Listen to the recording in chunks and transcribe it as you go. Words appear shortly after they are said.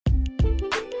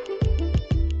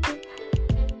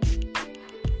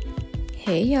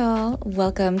Hey y'all,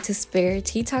 welcome to Spirit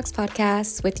Tea Talks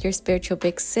podcast with your spiritual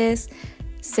big sis,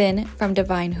 Sin from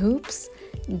Divine Hoops.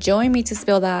 Join me to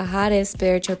spill the hottest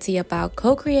spiritual tea about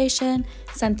co-creation,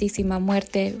 Santísima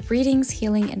Muerte, readings,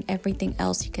 healing, and everything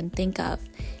else you can think of.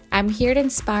 I'm here to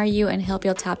inspire you and help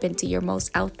you tap into your most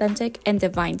authentic and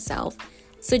divine self.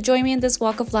 So join me in this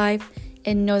walk of life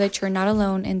and know that you're not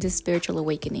alone in this spiritual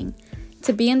awakening.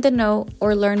 To be in the know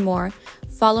or learn more,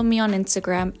 follow me on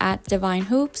Instagram at Divine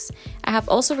Hoops. I have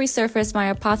also resurfaced my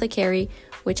apothecary,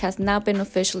 which has now been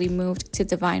officially moved to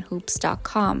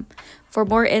divinehoops.com. For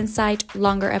more insight,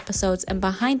 longer episodes, and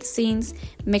behind the scenes,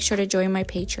 make sure to join my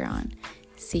Patreon.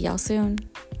 See y'all soon.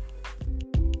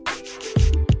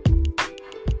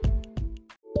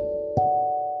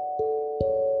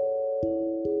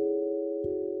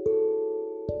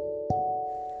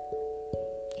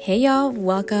 Hey y'all,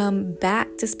 welcome back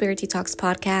to Spirit Tea Talks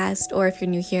podcast, or if you're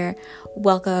new here,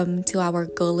 welcome to our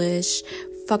ghoulish,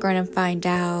 fuck around and find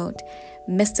out,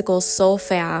 mystical soul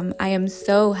fam. I am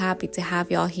so happy to have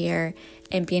y'all here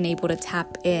and being able to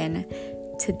tap in.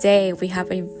 Today we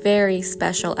have a very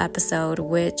special episode,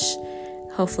 which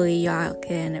hopefully y'all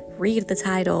can read the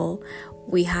title.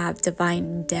 We have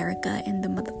Divine Derricka in the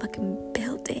motherfucking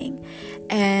building,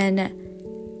 and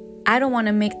I don't want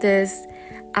to make this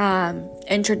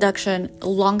introduction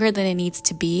longer than it needs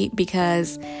to be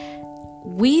because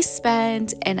we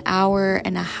spent an hour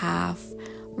and a half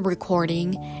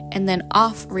recording, and then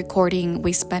off recording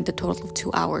we spent a total of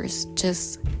 2 hours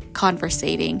just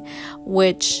conversating,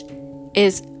 which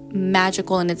is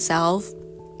magical in itself.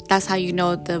 That's how you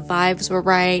know the vibes were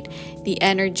right, the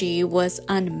energy was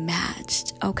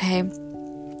unmatched, okay?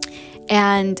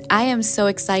 And I am so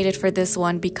excited for this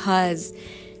one because,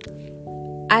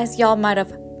 as y'all might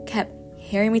have kept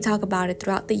hearing me talk about it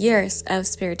throughout the years of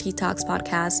Spirit Tea Talks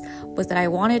podcast, was that I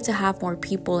wanted to have more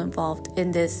people involved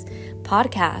in this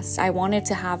podcast. I wanted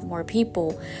to have more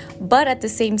people. But at the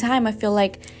same time, I feel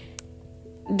like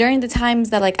during the times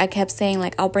that I kept saying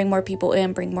I'll bring more people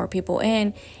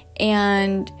in,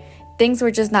 and things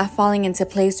were just not falling into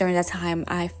place during that time,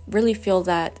 I really feel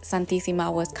that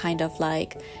Santísima was kind of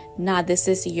nah, this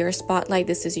is your spotlight.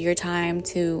 This is your time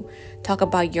to talk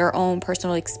about your own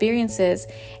personal experiences.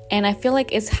 And I feel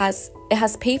like it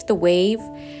has paved the way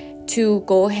to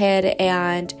go ahead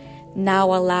and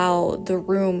now allow the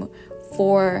room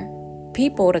for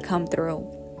people to come through.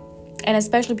 And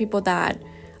especially people that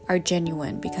are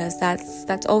genuine, because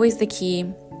that's always the key.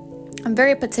 I'm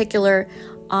very particular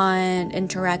on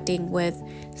interacting with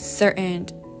certain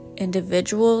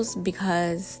individuals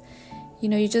because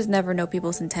you just never know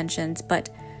people's intentions. But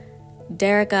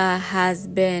Derricka has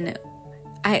been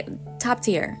top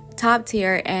tier,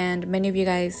 and many of you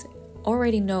guys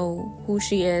already know who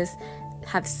she is,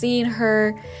 have seen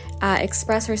her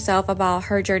express herself about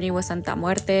her journey with Santa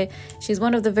Muerte. She's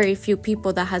one of the very few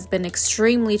people that has been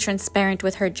extremely transparent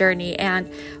with her journey,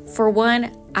 and for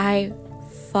one, I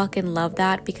fucking love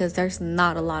that because there's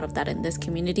not a lot of that in this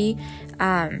community.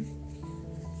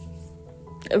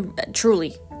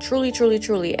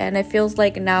 Truly, and it feels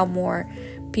like now more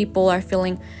people are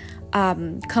feeling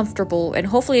comfortable, and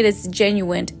hopefully it is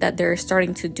genuine that they're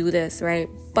starting to do this, right?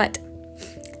 But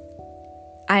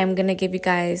I am gonna give you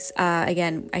guys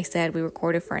again, I said we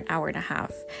recorded for an hour and a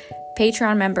half.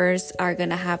 Patreon members are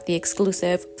gonna have the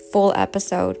exclusive full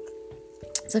episode,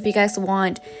 so if you guys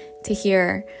want to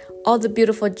hear all the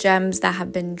beautiful gems that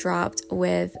have been dropped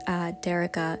with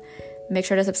Derricka, make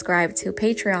sure to subscribe to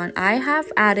Patreon. I have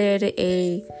added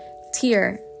a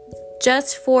tier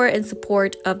just for in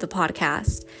support of the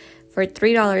podcast for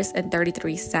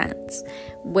 $3.33,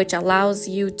 which allows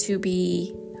you to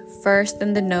be first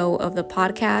in the know of the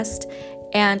podcast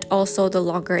and also the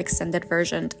longer extended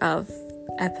version of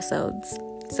episodes.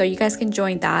 So you guys can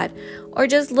join that, or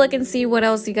just look and see what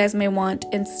else you guys may want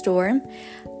in store.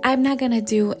 I'm not gonna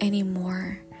do any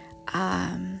more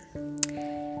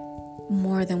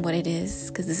than what it is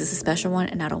because this is a special one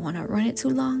and I don't want to run it too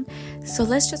long. So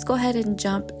let's just go ahead and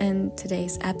jump in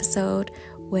today's episode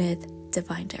with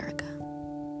Divine Derricka.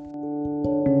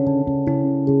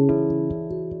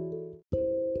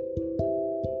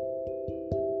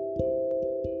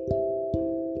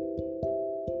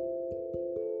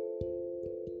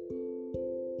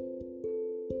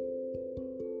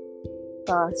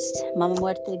 Mama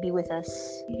Muerte, be with us.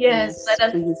 Yes, let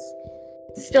us please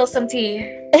spill some tea.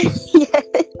 Yes.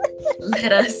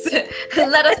 Let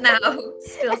us now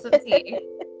spill some tea.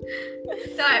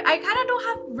 So I kind of don't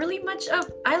have really much of.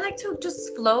 I like to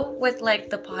just flow with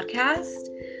the podcast.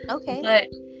 Okay. But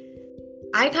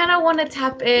I kind of want to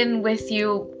tap in with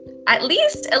you at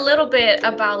least a little bit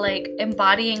about like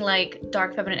embodying like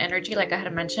dark feminine energy, like I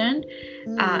had mentioned.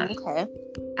 Okay.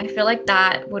 I feel like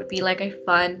that would be like a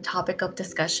fun topic of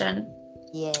discussion.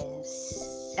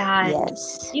 Yes. And,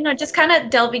 Yes. just kind of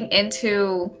delving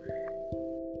into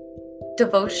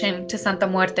devotion to Santa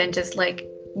Muerte and just like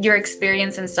your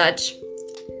experience and such.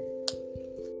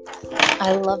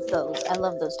 I love those. I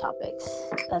love those topics.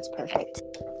 That's perfect.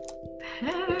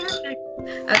 Perfect.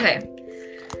 Okay.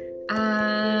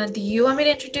 Do you want me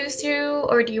to introduce you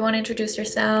or do you want to introduce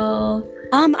yourself?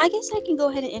 I guess I can go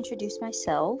ahead and introduce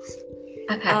myself.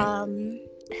 Okay.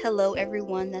 Hello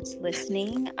everyone that's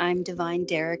listening. I'm Divine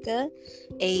Derricka,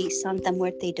 a Santa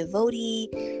Muerte devotee,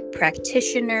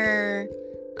 practitioner,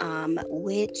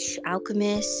 witch,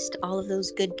 alchemist, all of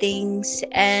those good things.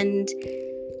 And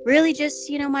really just,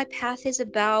 my path is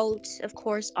about, of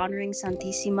course, honoring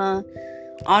Santissima,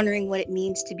 honoring what it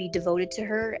means to be devoted to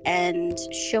her, and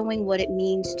showing what it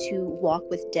means to walk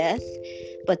with death.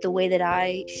 But the way that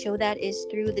I show that is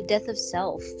through the death of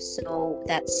self. So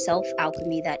that self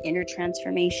alchemy, that inner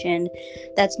transformation,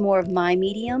 that's more of my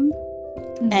medium.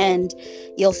 And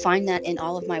you'll find that in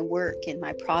all of my work and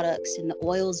my products and the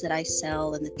oils that I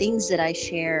sell and the things that I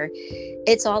share.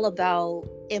 It's all about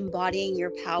embodying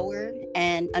your power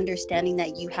and understanding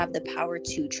that you have the power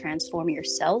to transform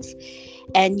yourself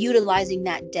and utilizing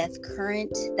that death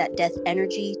current, that death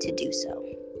energy to do so.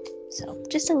 So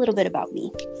just a little bit about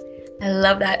me. I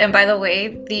love that. And by the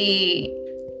way, the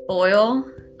oil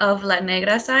of La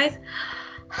Negra side,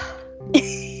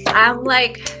 I'm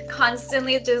like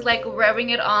constantly just like rubbing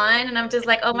it on and I'm just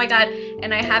like, oh my God.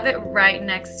 And I have it right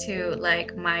next to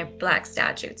like my black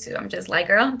statue too. I'm just like,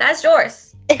 girl, that's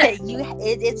yours.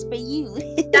 It's for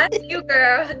you. That's you,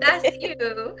 girl. That's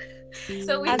you.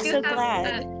 So I'm so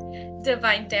glad.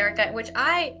 Divine Derricka, which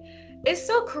it's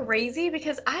so crazy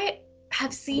because I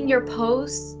have seen your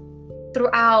posts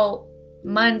throughout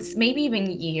months, maybe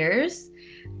even years,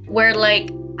 where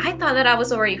like I thought that I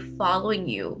was already following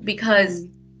you because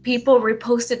people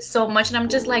reposted so much and I'm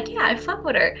just like, yeah, I fuck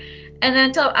with her. And then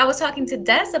until I was talking to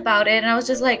Des about it and I was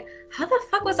just like, how the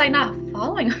fuck was I not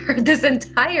following her this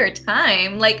entire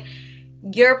time? Like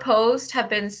your posts have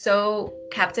been so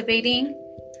captivating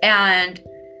and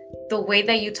the way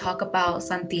that you talk about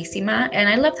Santissima, and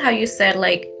I loved how you said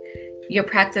like your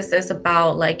practice is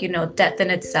about like, death in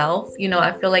itself.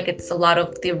 I feel like it's a lot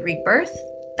of the rebirth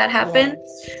that happens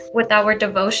with our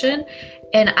devotion.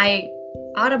 And I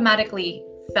automatically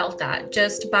felt that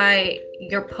just by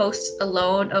your posts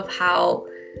alone of how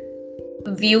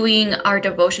viewing our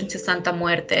devotion to Santa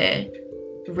Muerte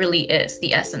really is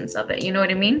the essence of it. You know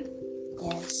what I mean?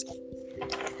 Yes.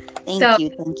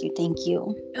 Thank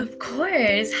you. Of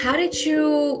course. How did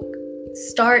you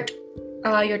start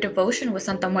your devotion with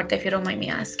Santa Muerte, if you don't mind me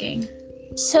asking?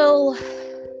 So,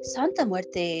 Santa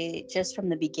Muerte, just from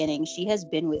the beginning, she has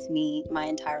been with me my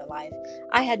entire life.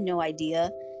 I had no idea,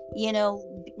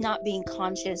 not being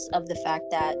conscious of the fact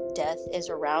that death is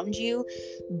around you,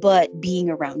 but being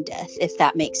around death, if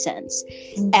that makes sense.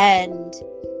 And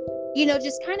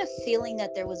just kind of feeling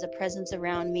that there was a presence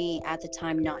around me at the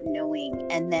time, not knowing.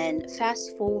 And then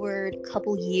fast forward a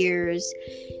couple years,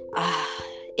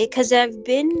 because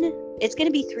it's going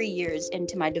to be 3 years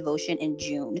into my devotion in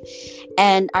June.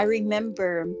 And I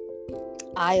remember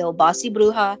Basi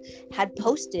Bruja had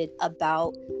posted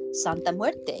about Santa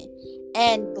Muerte.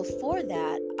 And before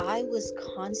that, I was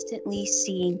constantly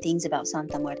seeing things about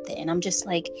Santa Muerte. And I'm just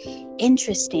like,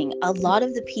 interesting. A lot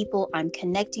of the people I'm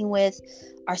connecting with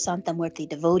are Santa Muerte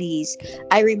devotees.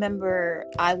 I remember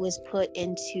I was put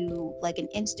into like an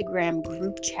Instagram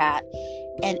group chat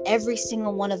and every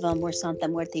single one of them were Santa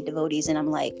Muerte devotees. And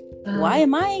I'm like, why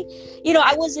am I,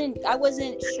 I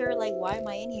wasn't sure, like, why am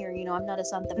I in here? I'm not a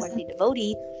Santa Muerte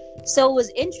devotee. So it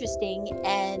was interesting.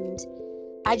 And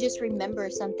I just remember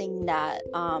something that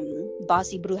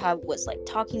Basi Bruja was like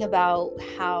talking about,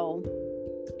 how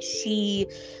she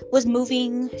was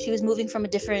moving from a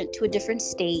different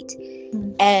state,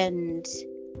 and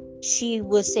she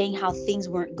was saying how things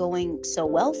weren't going so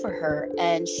well for her.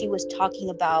 And she was talking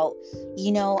about,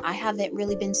 I haven't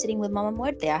really been sitting with Mama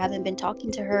Muerte. I haven't been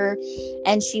talking to her.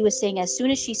 And she was saying as soon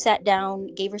as she sat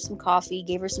down, gave her some coffee,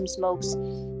 gave her some smokes,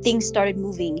 things started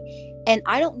moving. And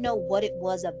I don't know what it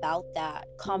was about that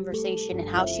conversation and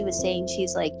how she was saying,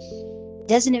 she's like,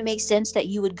 doesn't it make sense that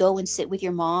you would go and sit with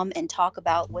your mom and talk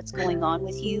about what's going on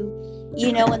with you?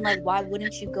 And like, why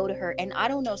wouldn't you go to her? And I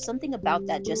don't know, something about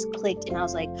that just clicked. And I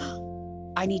was like,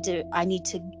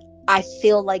 I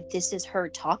feel like this is her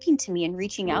talking to me and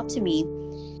reaching out to me.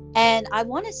 And I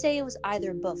want to say it was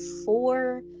either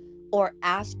before or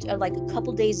after, like a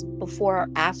couple days before or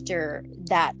after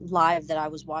that live that I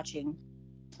was watching,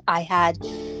 I had,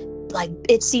 like,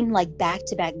 it seemed like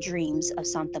back-to-back dreams of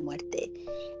Santa Muerte.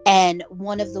 And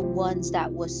one of the ones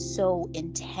that was so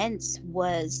intense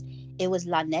was, it was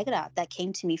La Negra that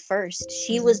came to me first.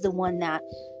 She was the one that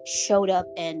showed up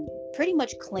and pretty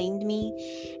much claimed me.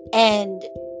 And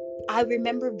I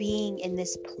remember being in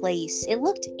this place. It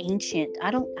looked ancient.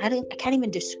 I can't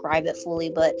even describe it fully,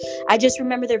 but I just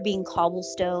remember there being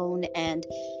cobblestone, and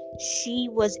she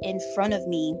was in front of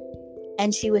me,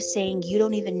 and she was saying, "You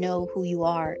don't even know who you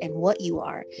are and what you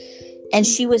are." And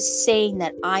she was saying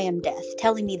that I am death,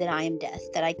 telling me that I am death,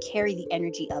 that I carry the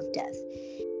energy of death.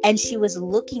 And she was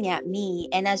looking at me,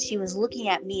 and as she was looking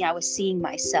at me, I was seeing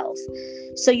myself.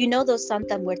 So you know those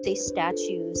Santa Muerte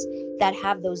statues that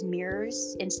have those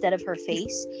mirrors instead of her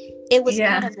face? It was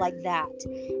kind of like that.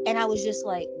 And I was just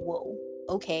like, whoa,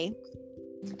 okay.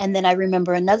 And then I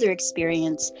remember another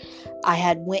experience. I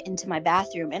had went into my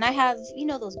bathroom, and I have, you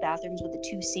know, those bathrooms with the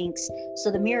 2 sinks, so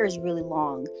the mirror is really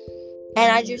long.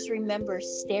 And I just remember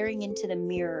staring into the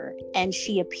mirror, and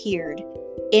she appeared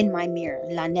in my mirror,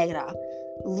 La Negra,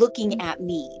 looking at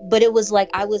me. But it was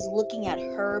like I was looking at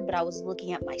her, but I was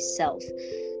looking at myself.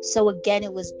 So again,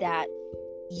 it was that,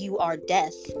 you are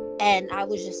death. And I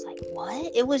was just like,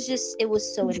 what? It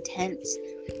was so intense.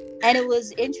 And it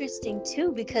was interesting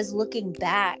too, because looking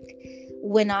back,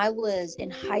 when I was in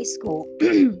high school,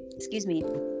 excuse me,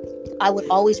 I would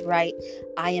always write,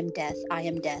 "I am death, I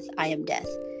am death, I am death,"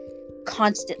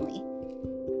 constantly.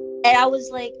 And I was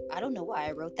like, I don't know why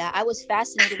I wrote that. I was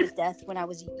fascinated with death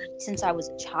since I was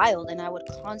a child, and I would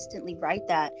constantly write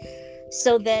that.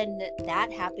 So then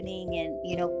that happening, and,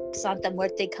 you know, Santa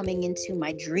Muerte coming into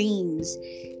my dreams.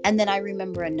 And then I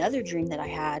remember another dream that I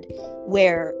had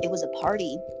where it was a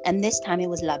party, and this time it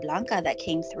was La Blanca that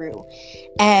came through,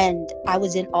 and I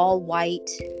was in all white.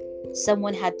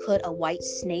 Someone had put a white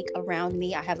snake around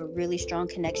me. I have a really strong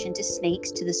connection to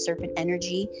snakes, to the serpent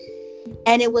energy.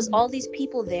 And it was all these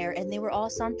people there, and they were all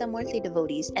Santa Muerte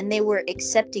devotees, and they were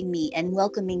accepting me and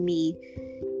welcoming me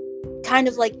kind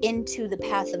of like into the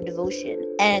path of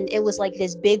devotion. And it was like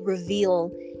this big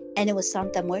reveal, and it was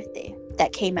Santa Muerte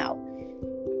that came out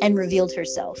and revealed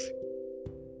herself.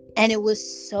 And it was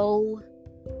so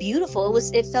beautiful.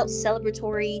 It felt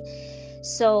celebratory.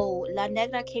 So La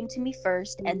Negra came to me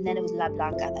first, and then it was La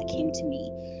Blanca that came to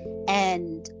me.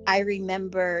 And I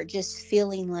remember just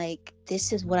feeling like,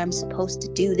 this is what I'm supposed to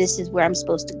do. This is where I'm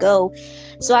supposed to go.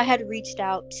 So I had reached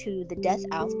out to the death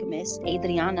alchemist,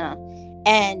 Adriana.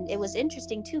 And it was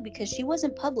interesting too, because she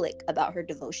wasn't public about her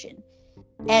devotion.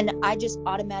 And I just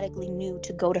automatically knew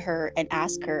to go to her and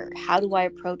ask her, how do I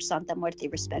approach Santa Muerte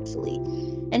respectfully?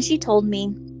 And she told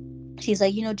me, she's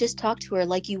like, just talk to her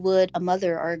like you would a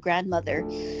mother or a grandmother.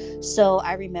 So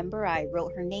I remember I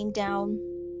wrote her name down.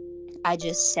 I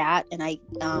just sat, and I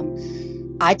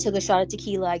took a shot of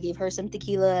tequila. I gave her some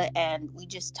tequila, and we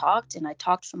just talked, and I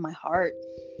talked from my heart.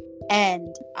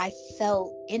 And I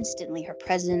felt instantly her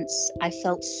presence. I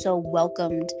felt so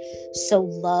welcomed, so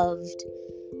loved,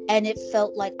 and it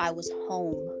felt like I was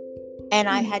home. And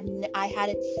I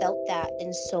hadn't felt that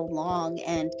in so long.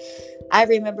 And I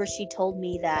remember she told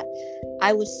me that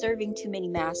I was serving too many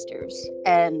masters,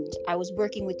 and I was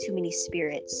working with too many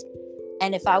spirits.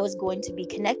 And if I was going to be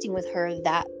connecting with her,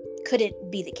 that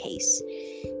couldn't be the case.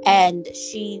 And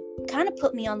she kind of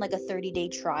put me on like a 30-day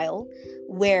trial,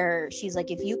 where she's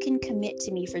like, if you can commit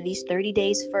to me for these 30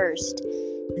 days first,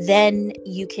 then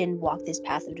you can walk this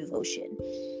path of devotion.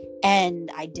 And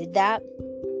I did that.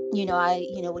 I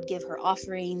would give her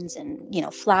offerings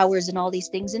and, flowers and all these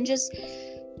things, and just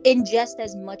ingest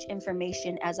as much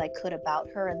information as I could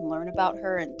about her, and learn about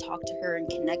her, and talk to her and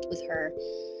connect with her.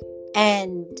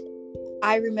 And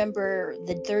I remember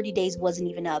the 30 days wasn't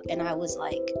even up, and I was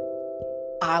like,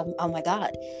 oh my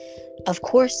God, of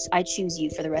course I choose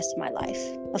you for the rest of my life.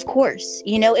 Of course.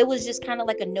 It was just kind of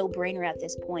like a no-brainer at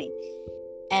this point.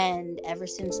 And ever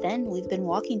since then, we've been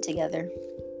walking together.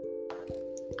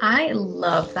 I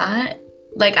love that.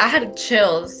 Like, I had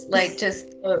chills, like,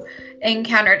 just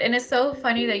encountered. And it's so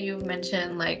funny that you've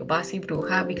mentioned, like, Basi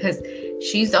Bruja, because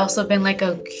she's also been, like,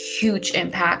 a huge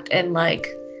impact in, like,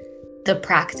 the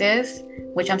practice,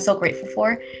 which I'm so grateful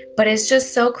for. But it's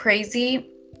just so crazy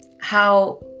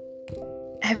how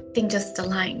everything just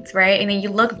aligns, right? And then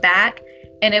you look back,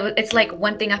 and it's like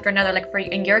one thing after another. Like,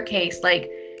 in your case,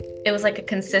 like, it was like a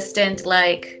consistent,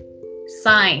 like,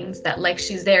 signs that, like,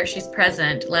 she's there, she's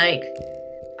present. Like,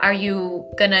 are you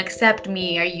gonna accept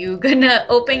me? Are you gonna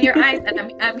open your eyes? And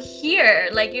I'm here.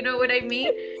 Like, you know what I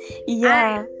mean?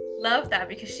 Yeah. love that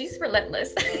because she's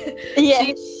relentless. Yeah,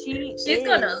 She's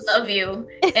gonna love you,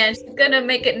 and she's gonna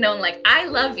make it known like, I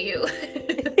love you.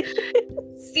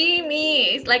 See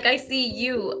me. It's like I see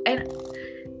you. And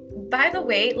by the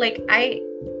way, like I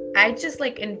just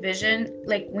like envision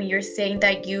like when you're saying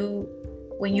that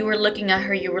when you were looking at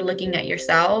her, you were looking at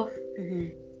yourself. Mm-hmm.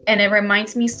 And it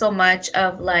reminds me so much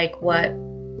of like what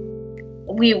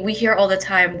we hear all the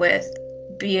time with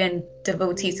being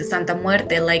devotees to Santa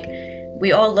Muerte. Like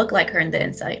we all look like her in the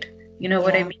inside. You know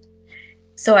what I mean?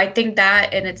 So I think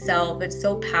that in itself, it's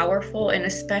so powerful. And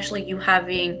especially you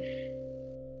having,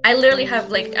 I literally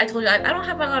have like, I told you, I don't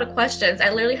have a lot of questions. I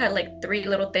literally had like 3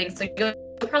 little things. So you'll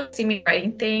probably see me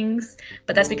writing things,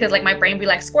 but that's because like my brain be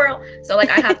like squirrel. So like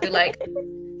I have to like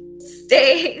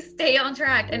stay on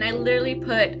track. And I literally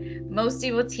put, most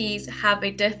devotees have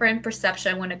a different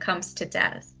perception when it comes to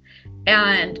death.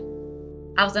 And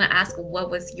I was going to ask, what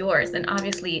was yours? And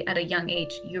obviously at a young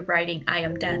age, you're writing, I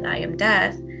am death, I am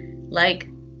death. Like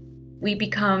we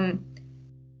become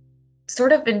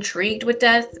sort of intrigued with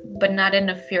death, but not in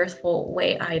a fearful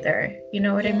way either. You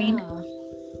know what I mean?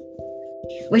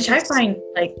 Which I find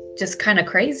like just kind of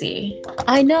crazy.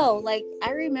 I know. Like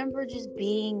I remember just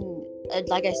being,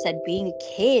 like I said, being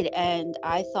a kid, and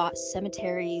I thought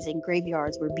cemeteries and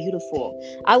graveyards were beautiful.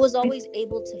 I was always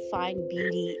able to find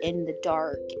beauty in the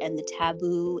dark and the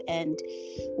taboo, and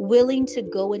willing to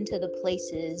go into the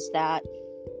places that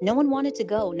no one wanted to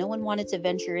go, no one wanted to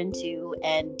venture into,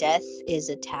 and death is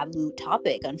a taboo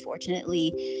topic,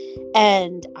 unfortunately.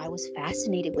 And I was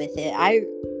fascinated with it.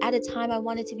 At a time I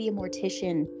wanted to be a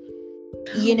mortician.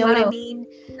 You know what I mean?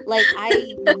 Like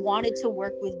I wanted to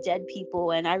work with dead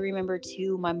people. And I remember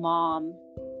too, my mom,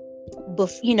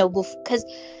 because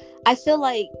I feel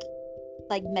like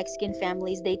Mexican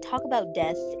families, they talk about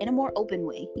death in a more open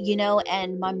way,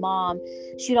 and my mom,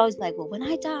 she'd always be like, well, when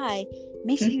I die,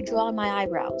 make sure you draw on my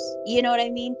eyebrows. You know what I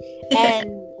mean? And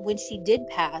when she did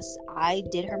pass, I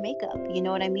did her makeup. You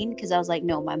know what I mean? Because I was like,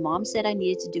 no, my mom said I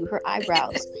needed to do her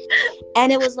eyebrows.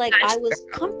 And it was like, I was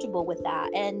comfortable with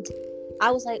that. And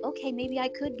I was like, okay, maybe I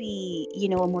could be, a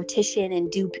mortician and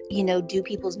do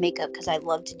people's makeup, because I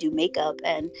love to do makeup.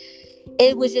 And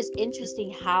it was just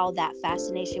interesting how that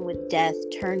fascination with death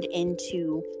turned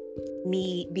into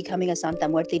me becoming a Santa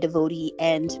Muerte devotee,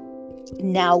 and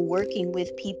now working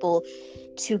with people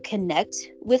to connect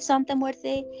with Santa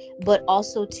Muerte, but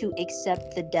also to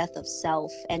accept the death of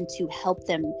self and to help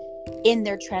them in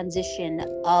their transition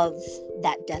of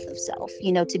that death of self,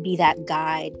 to be that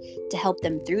guide to help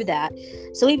them through that.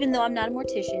 So even though I'm not a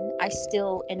mortician, I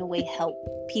still in a way help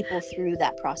people through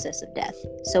that process of death.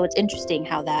 So it's interesting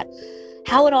how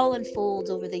it all unfolds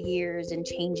over the years and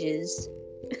changes.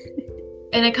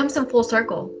 And it comes in full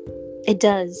circle. It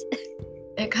does.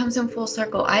 It comes in full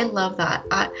circle. I love that.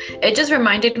 It just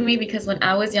reminded me, because when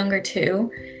I was younger too,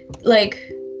 like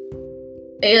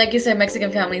you said,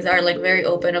 Mexican families are like very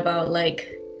open about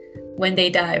like when they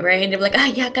die, right? And they're like,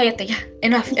 yeah, cállate, yeah,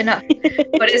 enough.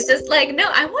 But it's just like, no,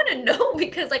 I want to know,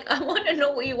 because like I want to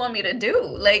know what you want me to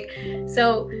do. Like,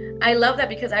 so I love that,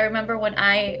 because I remember when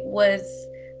I was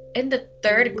in the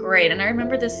 3rd grade, and I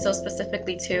remember this so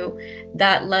specifically too,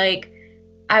 that like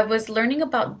I was learning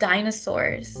about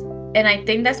dinosaurs. And I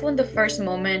think that's when the first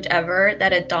moment ever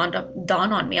that it dawned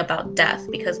on me about death,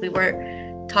 because we were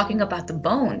talking about the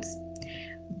bones.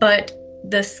 But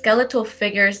the skeletal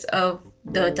figures of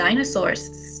the dinosaurs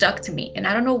stuck to me. And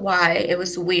I don't know why. It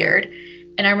was weird.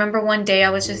 And I remember one day I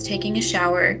was just taking a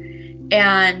shower,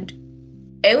 and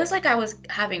it was like I was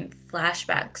having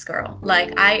flashbacks, girl.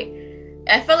 Like I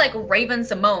felt like Raven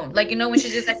Simone. Like, when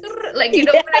she's just like you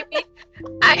know what I mean?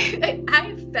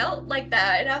 I felt like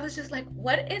that, and I was just like,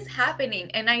 what is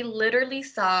happening? And I literally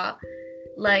saw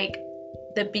like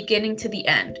the beginning to the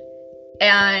end,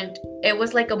 and it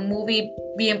was like a movie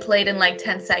being played in like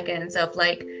 10 seconds of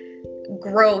like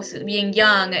growth, being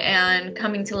young and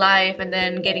coming to life, and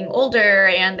then getting older,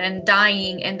 and then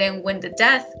dying. And then when the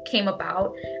death came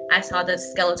about, I saw the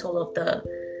skeletal of the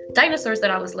dinosaurs that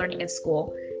I was learning in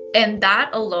school, and that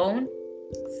alone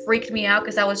freaked me out,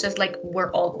 because I was just like,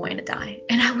 we're all going to die.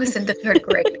 And I was in the 3rd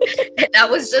grade, and I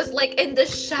was just like in the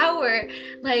shower,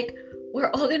 like, we're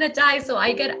all gonna die. So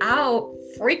I get out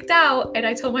freaked out, and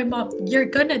I told my mom, you're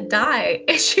gonna die.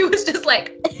 And she was just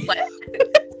like, what?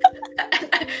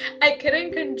 I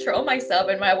couldn't control myself,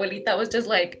 and my abuelita was just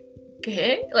like,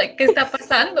 ¿qué? Like, ¿qué está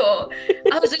pasando?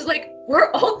 I was just like,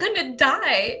 we're all gonna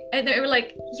die. And they were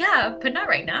like, yeah, but not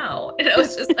right now. And I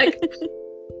was just like,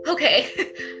 okay,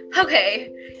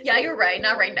 yeah, you're right,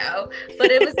 not right now.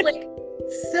 But it was like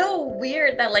so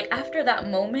weird that like after that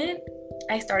moment,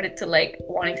 I started to like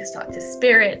wanting to talk to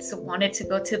spirits, wanted to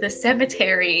go to the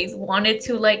cemeteries, wanted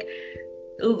to like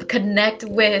connect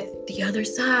with the other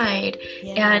side.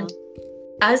 And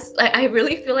as like, I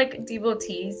really feel like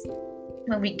devotees,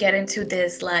 when we get into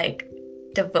this like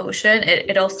devotion,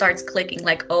 it all starts clicking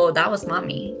like, oh, that was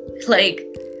mommy. Like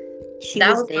She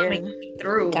that was was there mommy coming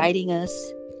through. guiding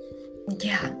us.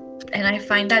 Yeah. And I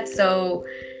find that so,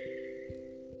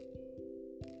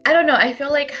 I don't know. I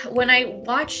feel like when I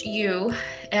watch you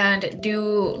and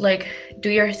do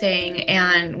your thing,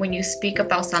 and when you speak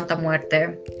about Santa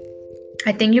Muerte,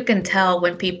 I think you can tell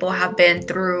when people have been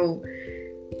through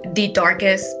the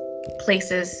darkest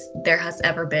places there has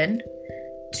ever been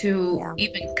to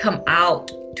even come out,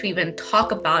 to even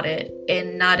talk about it,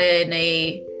 and not in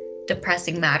a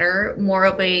depressing matter, more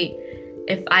of a,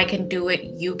 if I can do it,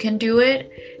 you can do it.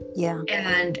 Yeah.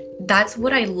 And that's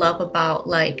what I love about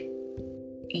like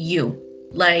you,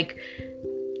 like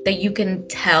that you can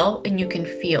tell and you can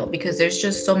feel, because there's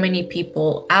just so many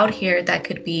people out here that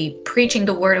could be preaching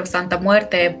the word of Santa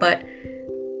Muerte, but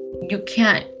you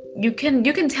can't, you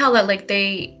can tell that like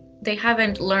they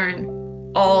haven't learned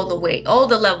all the way, all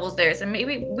the levels there is, and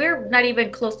maybe we're not even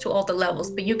close to all the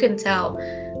levels, but you can tell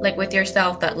like with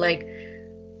yourself that like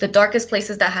the darkest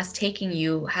places that has taken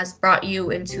you has brought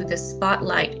you into the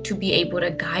spotlight to be able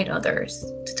to guide others,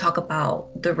 to talk about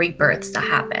the rebirths that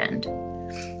happened.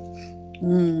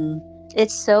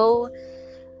 It's so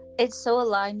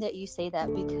aligned that you say that,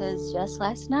 because just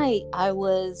last night I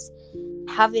was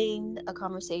having a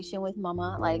conversation with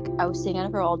Mama. Like, I was sitting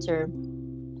at her altar,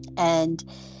 and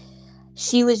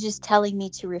she was just telling me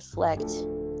to reflect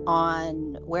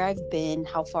on where I've been,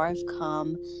 how far I've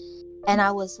come. And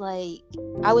I was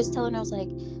telling her, I was like,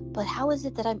 but how is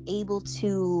it that I'm able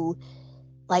to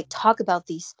like talk about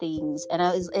these things? And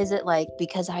is it like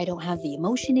because I don't have the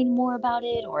emotion anymore about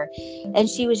it? Or, and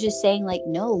she was just saying like,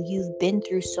 no, you've been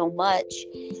through so much,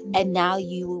 and now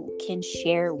you can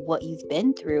share what you've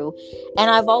been through.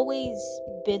 And I've always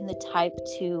been the type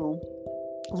to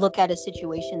look at a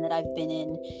situation that I've been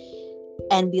in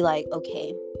and be like,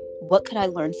 okay, what could I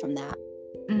learn from that?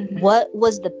 What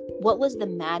was the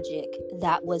magic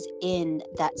that was in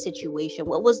that situation?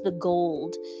 What was the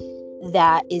gold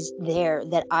that is there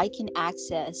that I can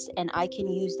access, and I can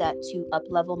use that to up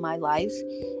level my life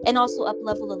and also up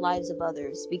level the lives of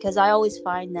others? Because I always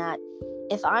find that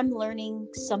if I'm learning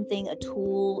something, a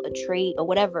tool, a trait, or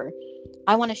whatever,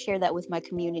 I want to share that with my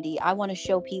community. I want to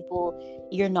show people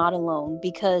you're not alone,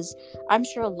 because I'm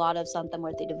sure a lot of Santa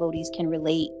Muerte devotees can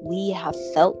relate. We have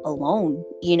felt alone,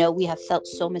 we have felt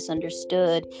so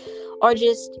misunderstood, or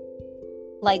just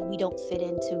like we don't fit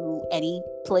into any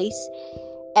place.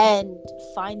 And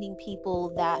finding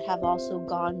people that have also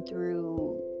gone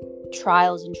through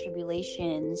trials and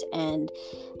tribulations and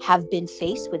have been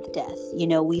faced with death.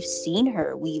 We've seen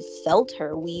her, we've felt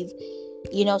her, we've,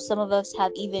 some of us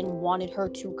have even wanted her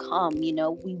to come,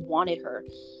 we wanted her.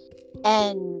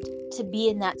 And to be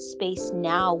in that space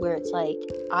now where it's like,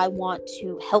 I want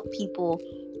to help people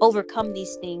overcome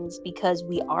these things, because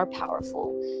we are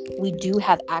powerful. We do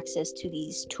have access to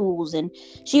these tools. And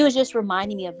she was just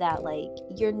reminding me of that, like,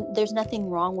 there's nothing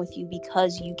wrong with you,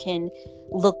 because you can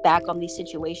look back on these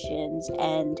situations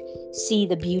and see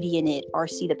the beauty in it, or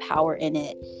see the power in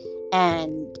it.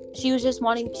 And she's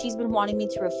been wanting me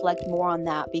to reflect more on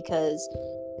that, because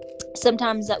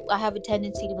sometimes I have a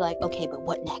tendency to be like, okay, but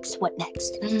what next?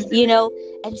 And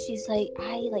she's like,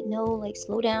 no, like,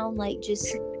 slow down, like,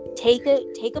 just take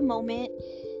a moment.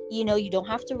 You don't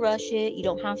have to rush it. You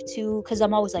don't have to, because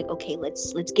I'm always like, okay,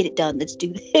 let's get it done. Let's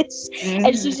do this. And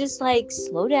she's just like,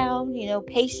 slow down,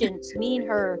 patience. Me and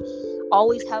her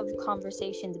always have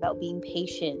conversations about being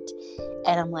patient.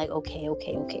 And I'm like, okay.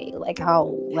 Like,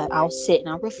 I'll sit and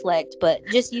I'll reflect. But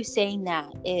just you saying that,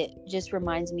 it just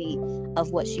reminds me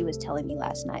of what she was telling me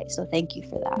last night. So thank you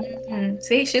for that.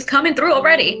 See, she's coming through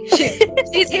already.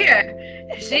 She's here.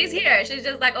 She's here. She's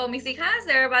just like, oh, mis hijas,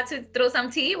 they're about to throw some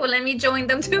tea. Well, let me join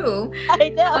them too. I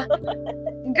know.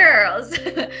 Girls.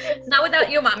 Not without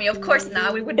you, mommy. Of course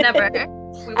not. We would never.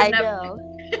 I know.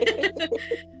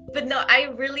 But no,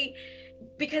 I really,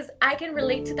 because I can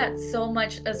relate to that so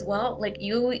much as well. Like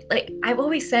I've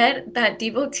always said that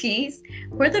devotees,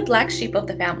 we're the black sheep of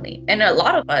the family. And a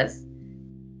lot of us,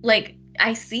 like,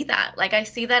 I see that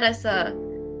as a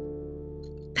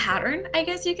pattern, I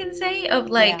guess you can say, of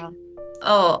like,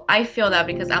 oh, I feel that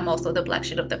because I'm also the black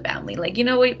sheep of the family. Like, you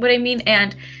know what I mean?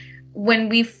 And when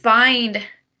we find,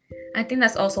 I think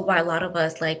that's also why a lot of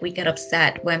us, like, we get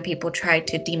upset when people try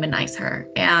to demonize her,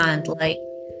 and like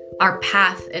our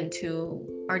path into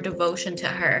our devotion to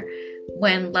her,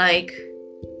 when like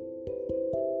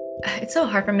it's so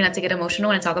hard for me not to get emotional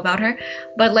when I talk about her,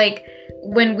 but like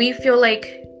when we feel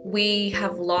like we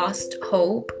have lost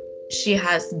hope, she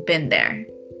has been there.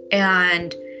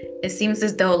 And it seems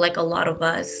as though like a lot of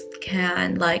us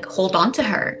can like hold on to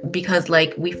her because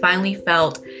like we finally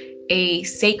felt a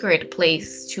sacred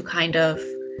place to kind of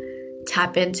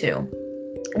tap into,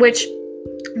 which,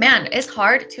 man, it's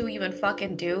hard to even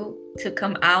fucking do, to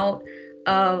come out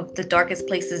of the darkest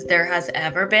places there has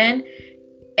ever been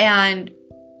and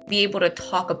be able to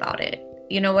talk about it.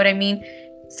 You know what I mean?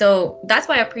 So that's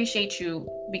why I appreciate you,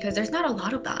 because there's not a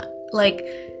lot of that. Like,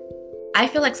 I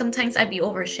feel like sometimes I'd be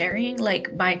oversharing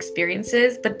like my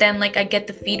experiences, but then like I get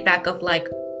the feedback of like,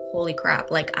 holy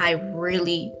crap, like I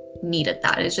really needed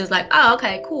that. It's just like, oh,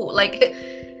 okay, cool. Like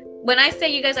when I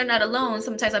say you guys are not alone,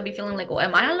 sometimes I'll be feeling like, well,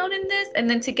 am I alone in this? And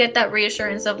then to get that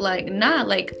reassurance of like, nah,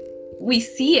 like we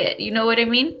see it. You know what I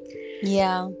mean?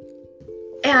 Yeah.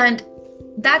 And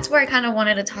that's where I kind of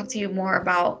wanted to talk to you more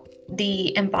about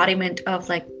the embodiment of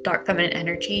like dark feminine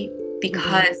energy,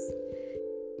 because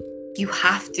you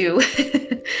have to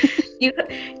you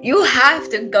you have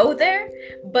to go there.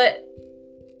 But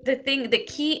the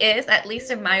key is, at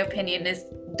least in my opinion, is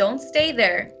don't stay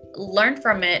there, learn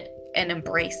from it and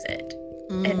embrace it,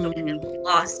 and don't get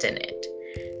lost in it.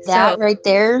 That right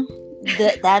there,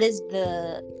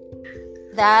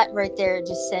 that right there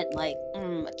just sent like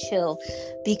a chill,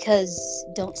 because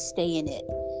don't stay in it.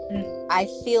 I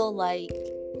feel like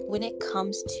when it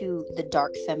comes to the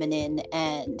dark feminine,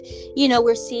 and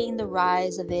we're seeing the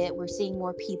rise of it, we're seeing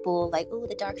more people like, oh,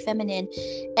 the dark feminine,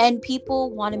 and people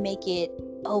want to make it,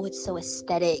 oh, it's so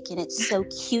aesthetic and it's so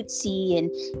cutesy, and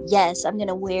yes, I'm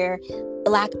gonna wear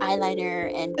black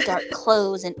eyeliner and dark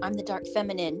clothes and I'm the dark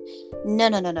feminine. No.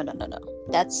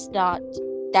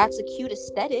 That's a cute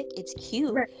aesthetic, it's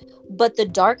cute, right. But the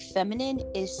dark feminine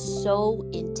is so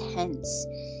intense,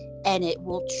 and it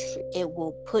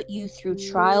will put you through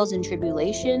trials and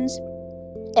tribulations,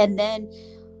 and then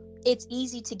it's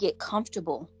easy to get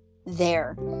comfortable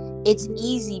there. It's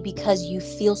easy because you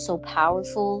feel so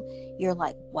powerful. You're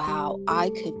like, wow,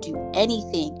 I could do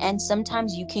anything. And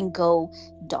sometimes you can go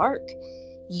dark.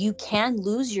 You can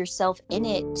lose yourself in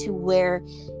it to where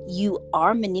you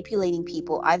are manipulating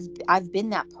people. I've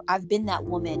been that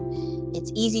woman.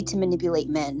 It's easy to manipulate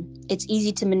men. It's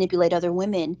easy to manipulate other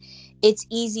women. It's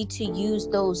easy to use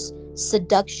those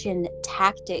seduction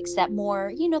tactics, that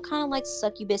more, kind of like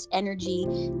succubus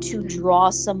energy, to draw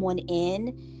someone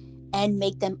in and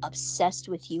make them obsessed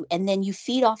with you. And then you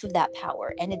feed off of that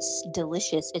power, and it's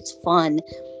delicious, it's fun,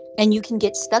 and you can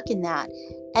get stuck in that.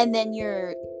 And then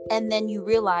you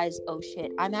realize, oh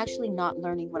shit, I'm actually not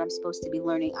learning what I'm supposed to be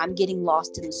learning. I'm getting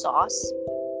lost in the sauce.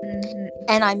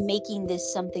 And I'm making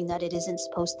this something that it isn't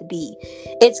supposed to be.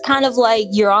 It's kind of like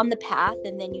you're on the path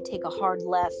and then you take a hard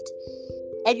left.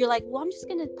 And you're like, well, I'm just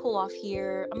going to pull off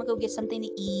here. I'm going to go get something to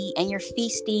eat. And you're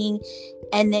feasting.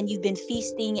 And then you've been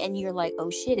feasting and you're like,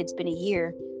 oh shit, it's been a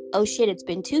year. Oh shit, it's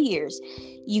been 2 years.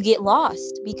 You get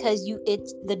lost because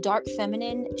it's the dark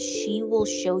feminine. She will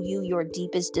show you your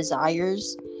deepest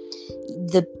desires,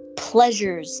 the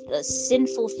pleasures, the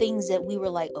sinful things that we were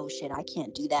like, oh shit, I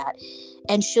can't do that.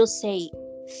 And she'll say,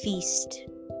 feast,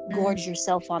 gorge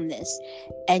yourself on this.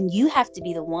 And you have to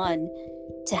be the one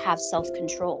to have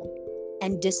self-control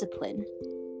and discipline.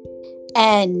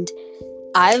 And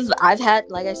I've had,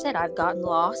 like I said, I've gotten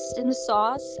lost in the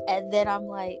sauce, and then I'm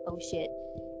like, oh shit,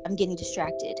 I'm getting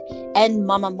distracted. And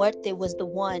Mama Muerte was the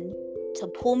one to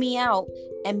pull me out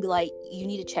and be like, you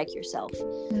need to check yourself.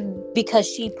 Because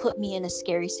she put me in a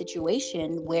scary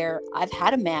situation where I've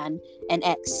had a man, an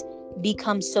ex,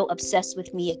 become so obsessed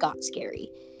with me, it got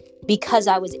scary. Because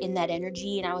I was in that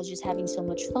energy and I was just having so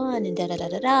much fun and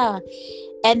da-da-da-da-da.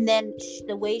 And then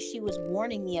the way she was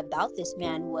warning me about this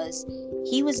man was,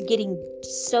 he was getting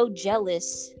so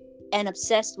jealous and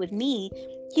obsessed with me.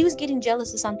 He was getting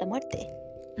jealous of Santa Muerte.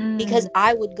 Because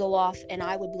I would go off and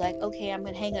I would be like, okay, I'm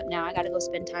going to hang up now. I got to go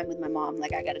spend time with my mom.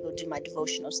 Like, I got to go do my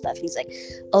devotional stuff. He's like,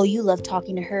 oh, you love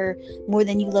talking to her more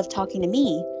than you love talking to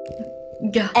me.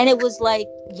 Yeah. And it was like,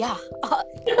 yeah,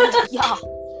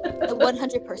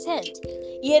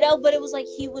 100%, but it was like,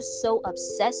 he was so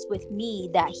obsessed with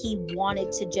me that he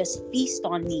wanted to just feast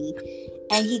on me,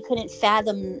 and he couldn't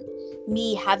fathom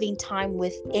me having time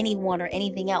with anyone or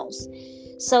anything else.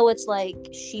 So it's like,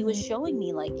 she was showing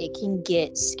me like it can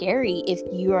get scary if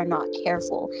you are not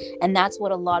careful. And that's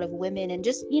what a lot of women, and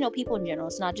just, people in general,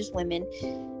 it's not just women,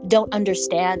 don't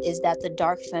understand, is that the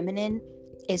dark feminine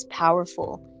is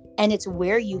powerful. And it's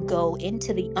where you go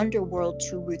into the underworld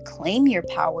to reclaim your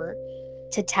power,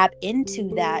 to tap into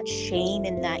that shame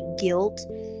and that guilt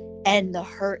and the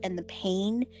hurt and the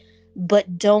pain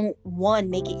but don't, one,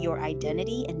 make it your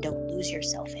identity and don't lose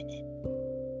yourself in it.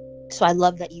 So I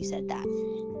love that you said that.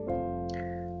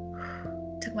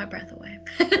 Took my breath away.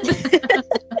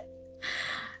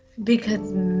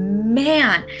 Because,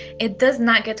 man, it does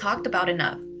not get talked about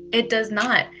enough. It does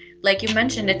not. Like you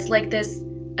mentioned, it's like this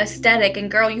aesthetic,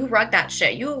 and girl, you rock that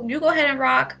shit. You go ahead and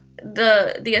rock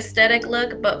the aesthetic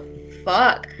look, but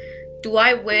fuck, do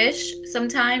I wish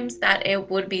sometimes that it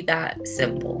would be that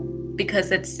simple,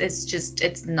 because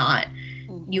it's not.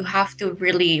 You have to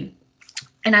really,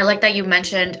 and I like that you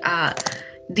mentioned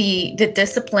the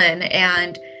discipline.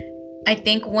 And I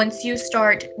think once you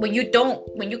start, when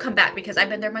you come back, because I've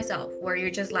been there myself, where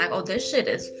you're just like, oh, this shit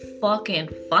is fucking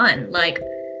fun. Like,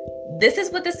 this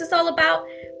is what this is all about.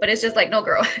 But it's just like, no,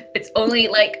 girl, it's only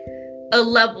like a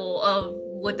level of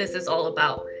what this is all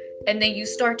about. And then you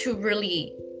start to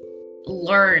really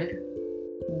learn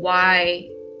why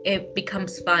it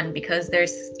becomes fun, because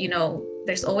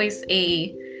there's always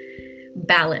a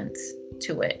balance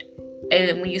to it.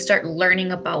 And when you start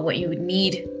learning about what you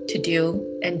need to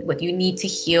do and what you need to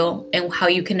heal and how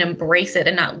you can embrace it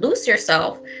and not lose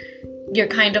yourself, you're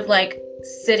kind of like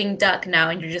sitting duck now,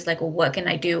 and you're just like, well, what can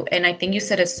I do? And I think you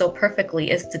said it so perfectly.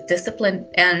 It's the discipline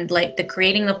and like the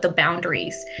creating of the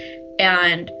boundaries.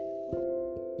 And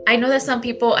I know that some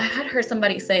people, I had heard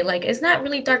somebody say, like, it's not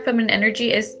really dark feminine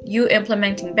energy, it's you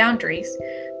implementing boundaries.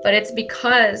 But it's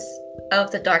because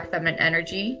of the dark feminine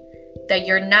energy that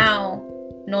you're now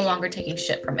no longer taking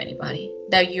shit from anybody,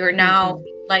 that you're now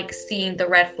like seeing the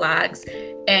red flags,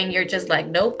 and you're just like,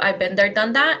 nope, I've been there,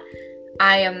 done that.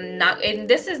 I am not, and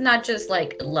this is not just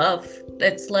like love,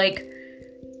 it's like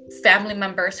family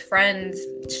members, friends,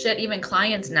 shit, even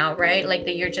clients now, right? Like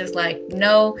that you're just like,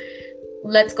 no,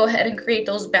 let's go ahead and create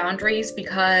those boundaries,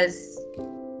 because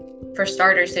for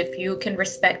starters, if you can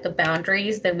respect the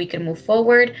boundaries, then we can move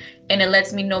forward, and it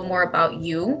lets me know more about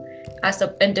you as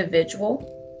an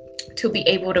individual to be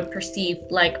able to perceive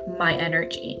like my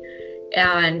energy.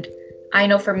 And I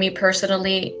know for me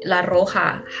personally, La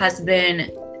Roja has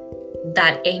been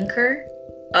that anchor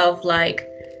of like,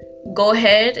 go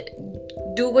ahead,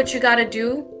 do what you gotta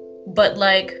do, but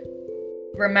like,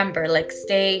 remember, like,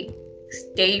 stay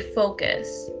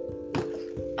focused.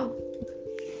 Oh,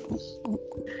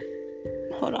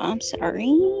 hold on, I'm sorry.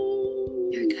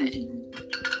 You're good.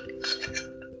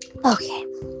 Okay.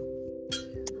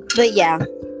 But yeah,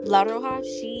 La Roja,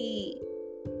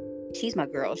 she's my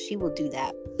girl. She will do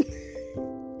that.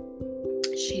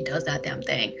 She does that damn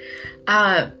thing.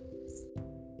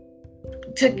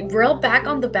 To reel back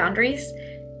on the boundaries,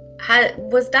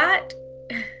 was that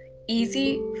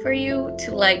easy for you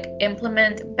to like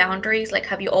implement boundaries? Like,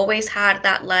 have you always had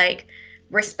that like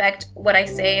respect what I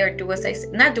say, or do as I say,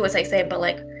 not do as I say, but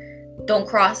like don't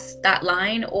cross that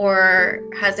line? Or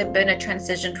has it been a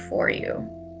transition for you?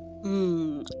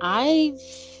 I've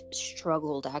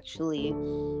struggled actually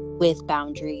with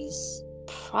boundaries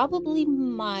probably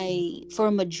for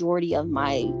a majority of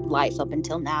my life up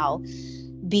until now,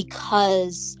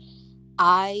 because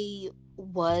I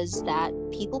was that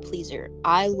people pleaser.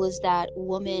 I was that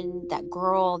woman, that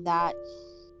girl, that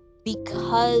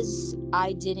because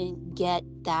I didn't get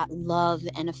that love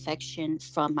and affection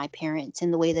from my parents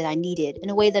in the way that I needed, in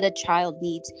a way that a child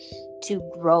needs to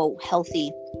grow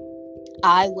healthy,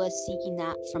 I was seeking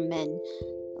that from men.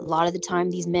 A lot of the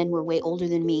time, these men were way older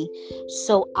than me.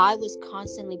 So I was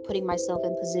constantly putting myself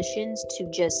in positions to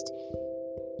just,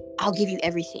 I'll give you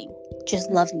everything.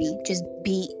 Just love me.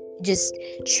 Just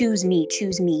choose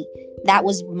me. That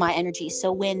was my energy.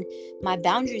 So when my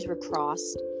boundaries were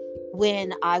crossed,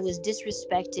 when I was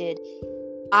disrespected,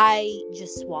 I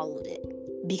just swallowed it,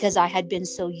 because I had been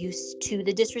so used to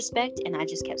the disrespect, and I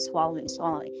just kept swallowing.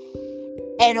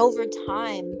 And over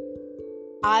time,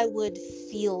 I would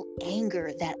feel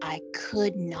anger that I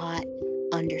could not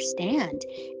understand,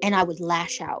 and I would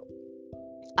lash out.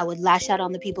 I would lash out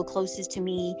on the people closest to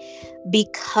me,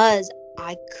 because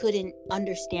I couldn't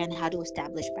understand how to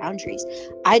establish boundaries.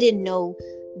 I didn't know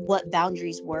what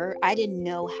boundaries were. I didn't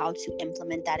know how to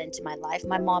implement that into my life.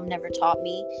 My mom never taught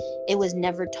me. It was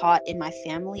never taught in my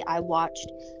family. I watched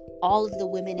all of the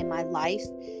women in my life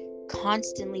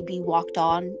constantly be walked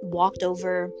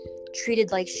over,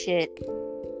 treated like shit.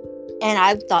 And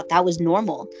I thought that was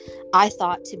normal. I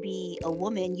thought to be a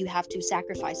woman, you have to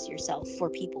sacrifice yourself for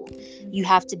people. You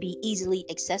have to be easily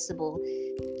accessible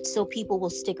so people will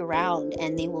stick around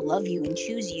and they will love you and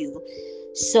choose you.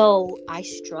 So I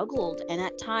struggled, and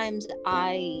at times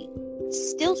I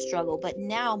still struggle, but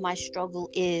now my struggle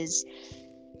is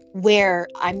where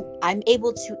I'm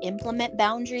able to implement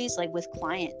boundaries, like with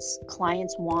clients.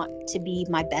 Clients want to be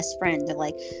my best friend. They're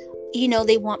like,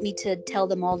 they want me to tell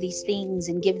them all these things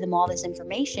and give them all this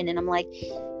information. And I'm like,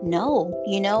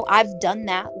 no, I've done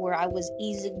that where I was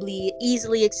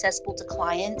easily accessible to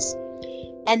clients,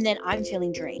 and then I'm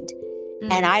feeling drained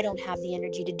and I don't have the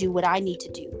energy to do what I need to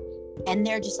do. And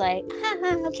they're just like,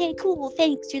 okay, cool,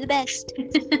 thanks, you're the best.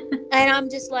 And I'm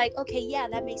just like, okay, yeah,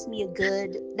 that makes me a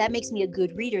good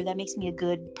reader. That makes me a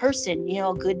good person,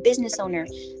 a good business owner.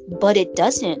 But it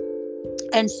doesn't.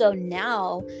 And so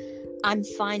now I'm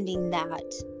finding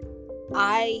that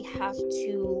I have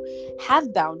to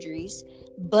have boundaries,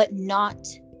 but not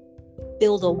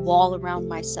build a wall around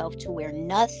myself to where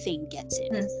nothing gets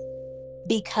in.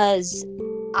 Because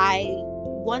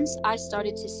once I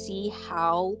started to see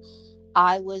how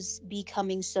I was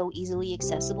becoming so easily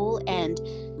accessible, and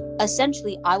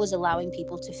essentially I was allowing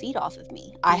people to feed off of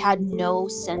me. I had no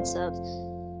sense of,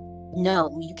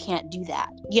 no, you can't do that.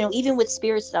 Even with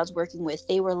spirits that I was working with,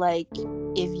 they were like,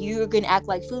 if you're going to act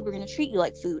like food, we're going to treat you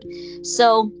like food.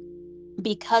 So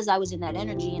because I was in that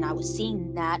energy and I was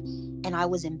seeing that, and I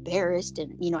was embarrassed,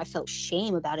 and I felt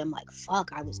shame about it. I'm like,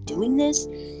 fuck, I was doing this.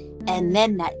 And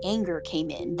then that anger came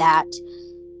in, that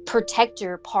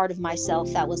protector part of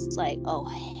myself that was like, oh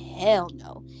hell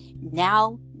no,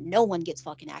 now no one gets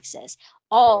fucking access.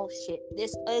 All shit,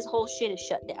 this whole shit is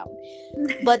shut down.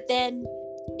 But then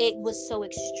it was so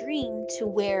extreme to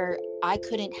where I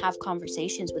couldn't have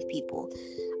conversations with people.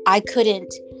 I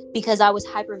couldn't, because I was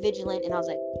hyper vigilant, and I was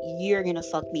like, you're gonna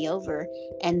fuck me over,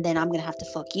 and then I'm gonna have to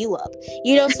fuck you up,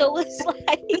 so it's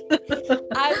like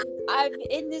I'm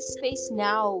in this space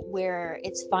now where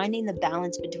it's finding the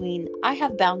balance between, I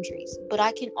have boundaries, but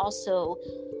I can also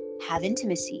have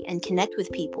intimacy and connect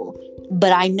with people,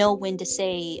 but I know when to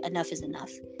say enough is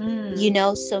enough.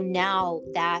 So now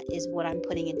that is what I'm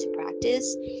putting into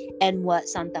practice, and what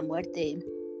Santa Muerte,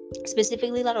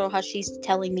 specifically La Roja, she's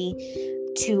telling me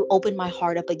to open my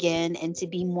heart up again and to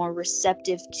be more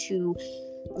receptive to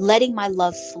letting my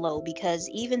love flow. Because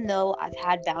even though I've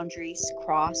had boundaries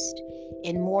crossed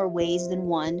in more ways than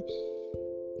one,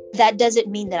 that doesn't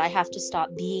mean that I have to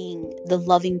stop being the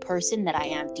loving person that I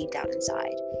am deep down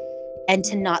inside, and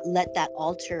to not let that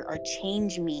alter or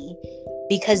change me,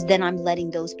 because then I'm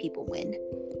letting those people win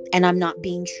and I'm not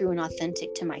being true and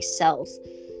authentic to myself.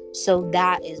 So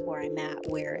that is where I'm at,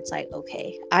 where it's like,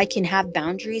 okay, I can have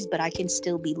boundaries, but I can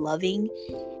still be loving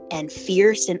and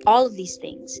fierce and all of these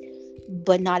things,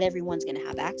 but not everyone's going to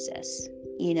have access,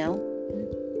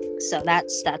 So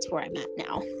that's where I'm at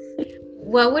now.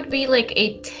 What would be like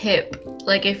a tip?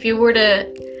 Like if you were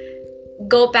to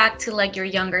go back to like your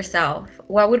younger self,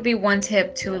 what would be one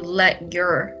tip to let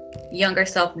your younger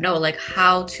self know, like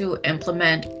how to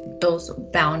implement those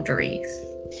boundaries?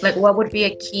 Like what would be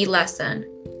a key lesson?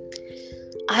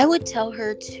 I would tell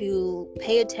her to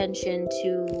pay attention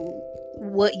to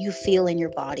what you feel in your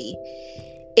body.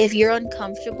 If you're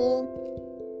uncomfortable,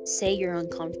 say you're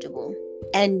uncomfortable.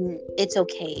 And it's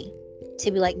okay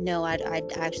to be like, no, I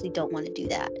actually don't want to do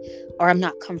that. Or I'm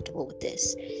not comfortable with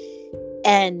this.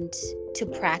 And to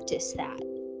practice that.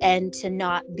 And to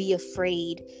not be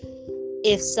afraid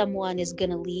if someone is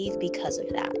going to leave because of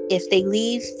that. If they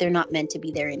leave, they're not meant to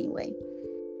be there anyway.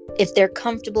 If they're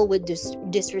comfortable with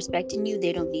disrespecting you,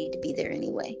 they don't need to be there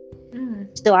anyway.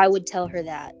 So I would tell her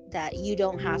that you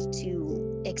don't have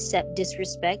to accept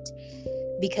disrespect,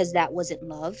 because that wasn't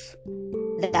love.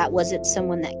 That wasn't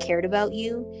someone that cared about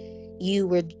you.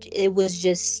 It was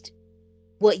just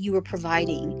what you were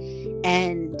providing,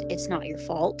 and it's not your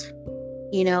fault,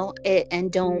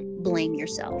 and don't blame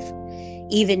yourself.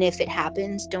 Even if it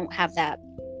happens, don't have that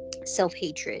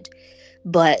self-hatred,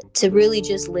 but to really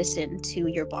just listen to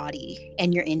your body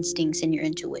and your instincts and your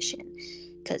intuition,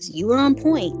 because you were on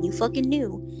point. You fucking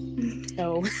knew.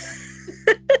 So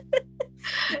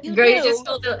you just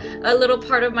felt a little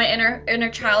part of my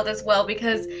inner child as well,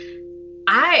 because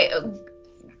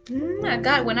my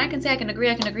God, when I can say I can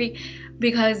agree,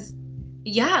 because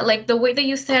yeah, like the way that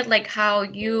you said, like how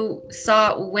you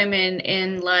saw women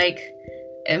in like,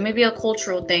 and maybe a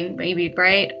cultural thing, maybe,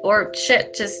 right? Or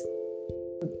shit, just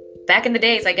back in the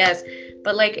days, I guess.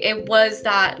 But like it was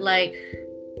that like,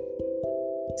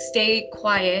 stay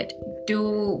quiet,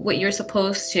 do what you're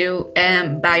supposed to,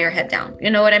 and bow your head down.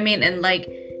 You know what I mean? And like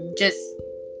just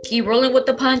keep rolling with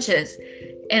the punches.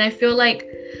 And I feel like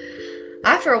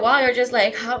after a while you're just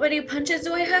like, how many punches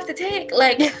do I have to take?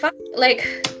 Like fuck, like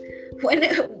when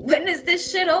is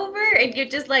this shit over? And you're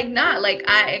just like, nah, like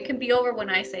it can be over when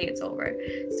I say it's over.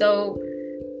 So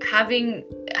having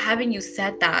you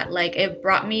said that, like it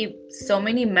brought me so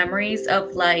many memories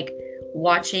of like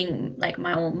watching like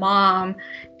my own mom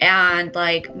and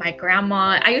like my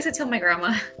grandma. I used to tell my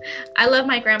grandma, I love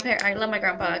my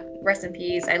grandpa, rest in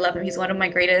peace. I love him. He's one of my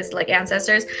greatest like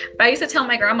ancestors. But I used to tell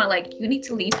my grandma, like, you need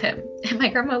to leave him. And my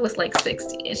grandma was like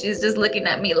 60 and she's just looking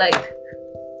at me like,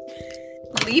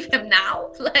 leave him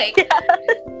now? Like,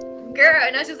 girl.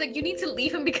 And I was just like, you need to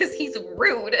leave him because he's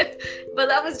rude. But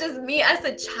that was just me as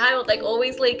a child, like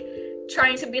always like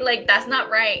trying to be like, that's not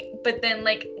right. But then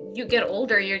like you get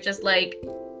older, you're just like,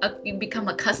 you become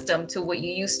accustomed to what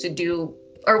you used to do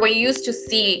or what you used to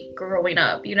see growing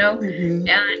up, you know? Mm-hmm.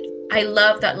 And I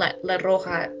love that La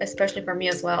Roja, especially for me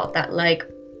as well, that like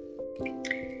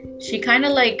she kind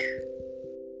of like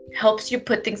helps you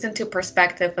put things into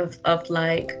perspective of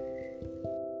like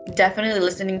definitely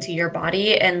listening to your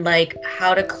body and like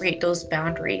how to create those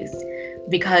boundaries,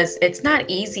 because it's not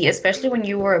easy, especially when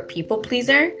you were a people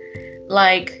pleaser,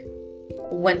 like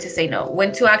when to say no,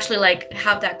 when to actually like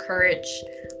have that courage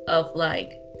of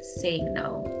like saying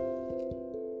no.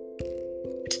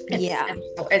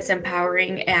 It's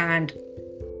empowering, and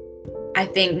I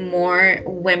think more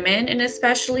women and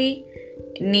especially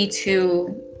need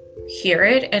to hear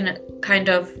it and kind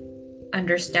of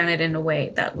understand it in a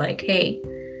way that like, hey,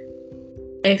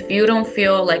 if you don't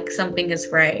feel like something is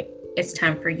right, it's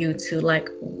time for you to like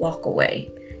walk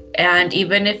away. And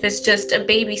even if it's just a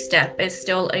baby step, it's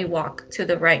still a walk to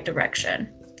the right direction.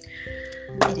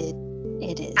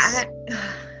 It is.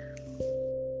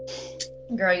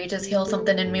 Girl, you just healed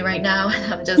something in me right now.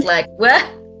 And I'm just like, what?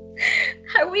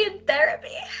 Are we in therapy?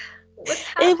 What's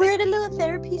happening? We're in a little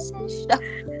therapy session.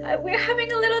 We're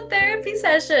having a little therapy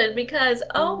session because,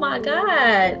 oh my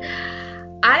God,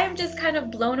 I am just kind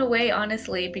of blown away,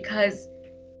 honestly, because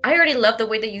I already love the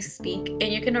way that you speak, and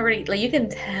you can already like, you can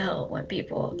tell when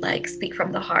people like speak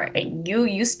from the heart, and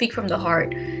you speak from the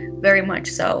heart very much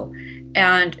so.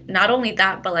 And not only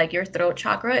that, but like your throat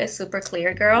chakra is super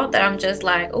clear, girl, that I'm just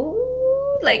like,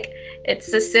 ooh, like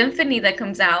it's a symphony that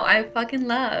comes out. I fucking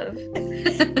love.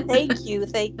 Thank you.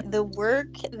 The work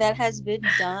that has been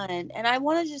done. And I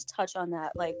want to just touch on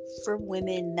that, like for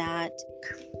women that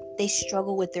they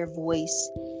struggle with their voice.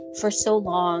 For so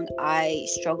long, I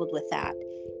struggled with that.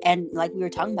 And like we were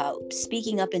talking about,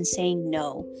 speaking up and saying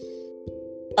no.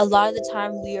 A lot of the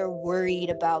time we are worried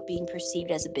about being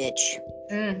perceived as a bitch.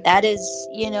 That is,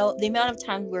 the amount of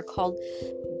times we're called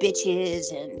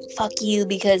bitches and fuck you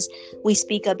because we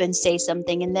speak up and say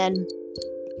something, and then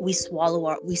we swallow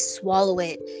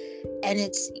it, and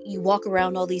it's, you walk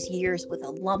around all these years with a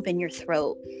lump in your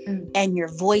throat, and your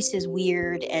voice is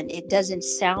weird and it doesn't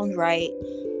sound right.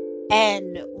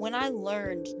 And when I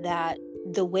learned that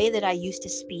the way that I used to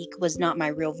speak was not my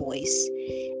real voice,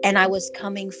 and I was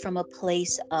coming from a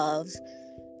place of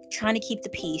trying to keep the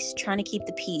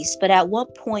peace. But at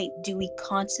what point do we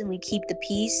constantly keep the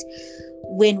peace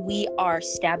when we are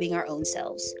stabbing our own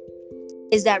selves?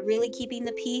 Is that really keeping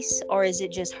the peace, or is it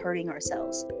just hurting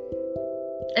ourselves?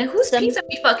 And whose peace are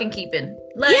we fucking keeping?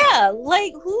 Like, yeah,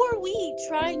 like who are we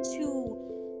trying to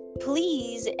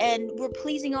please? And we're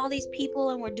pleasing all these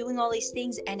people and we're doing all these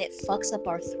things, and it fucks up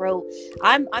our throat.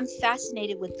 I'm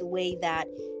fascinated with the way that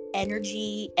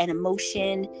energy and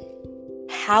emotion,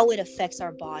 how it affects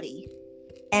our body.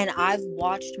 And I've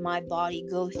watched my body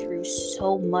go through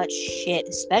so much shit,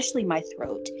 especially my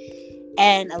throat.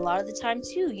 And a lot of the time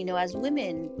too, as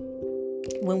women,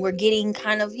 when we're getting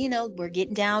kind of, we're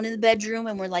getting down in the bedroom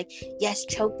and we're like, yes,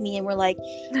 choke me. And we're like,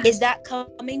 is that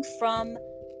coming from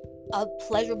a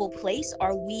pleasurable place?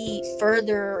 Are we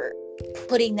further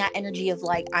putting that energy of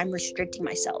like, I'm restricting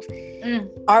myself?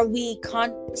 Are we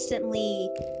constantly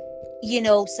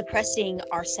suppressing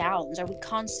our sounds? Are we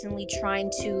constantly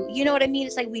trying to, you know what I mean?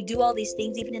 It's like we do all these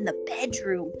things, even in the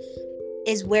bedroom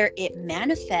is where it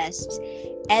manifests.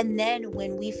 And then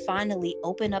when we finally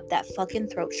open up that fucking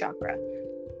throat chakra,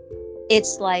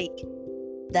 it's like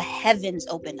the heavens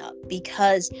open up,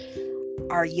 because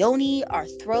our yoni, our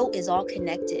throat is all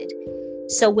connected.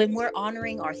 So when we're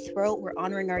honoring our throat, we're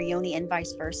honoring our yoni, and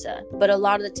vice versa. But a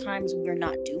lot of the times we're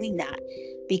not doing that,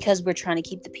 because we're trying to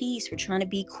keep the peace, we're trying to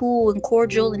be cool and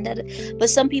cordial, and but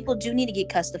some people do need to get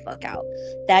cussed the fuck out.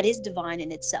 That is divine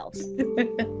in itself.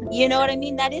 You know what I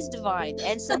mean? That is divine.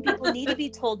 And some people need to be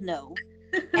told no.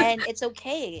 And it's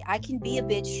okay. I can be a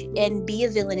bitch and be a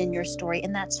villain in your story,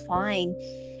 and that's fine.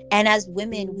 And as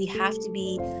women, we have to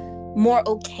be more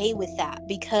okay with that,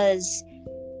 because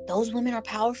those women are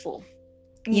powerful.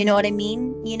 You know what I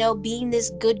mean? Being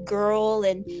this good girl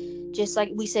and just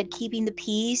like we said, keeping the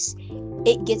peace,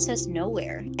 it gets us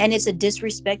nowhere. And it's a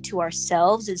disrespect to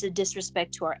ourselves. It's a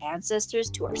disrespect to our ancestors,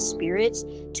 to our spirits,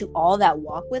 to all that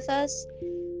walk with us.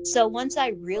 So once I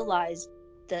realized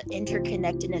the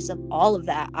interconnectedness of all of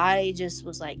that, I just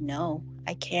was like, no,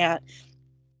 I can't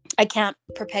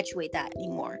perpetuate that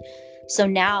anymore. So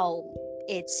now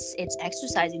it's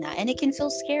exercising that, and it can feel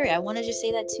scary. I want to just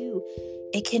say that too.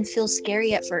 It can feel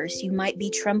scary at first. You might be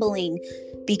trembling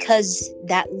because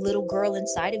that little girl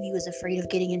inside of you is afraid of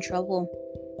getting in trouble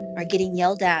or getting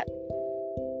yelled at,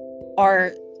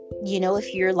 or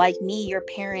if you're like me, your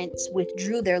parents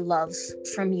withdrew their love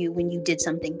from you when you did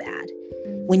something bad,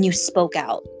 when you spoke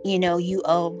out.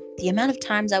 The amount of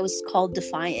times I was called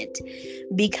defiant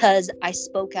because I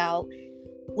spoke out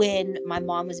when my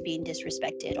mom was being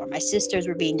disrespected or my sisters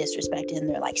were being disrespected, and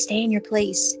they're like, stay in your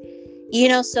place.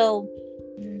 So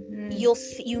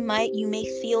you may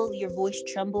feel your voice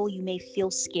tremble, you may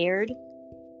feel scared,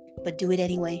 but do it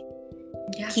anyway.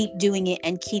 Keep doing it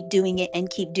and keep doing it and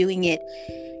keep doing it,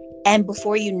 and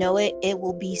before you know it, it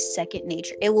will be second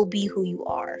nature. It will be who you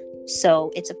are.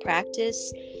 So it's a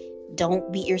practice.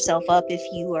 Don't beat yourself up if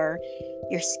you're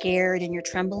scared and you're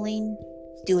trembling.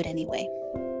 Do it anyway.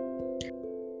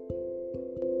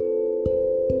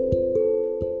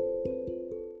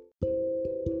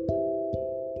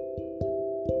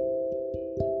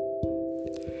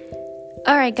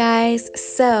 All right, guys.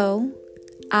 So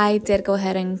I did go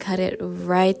ahead and cut it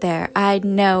right there. I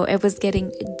know it was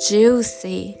getting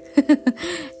juicy.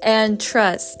 And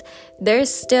trust, there's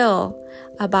still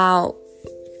about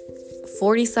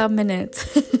 40-some minutes,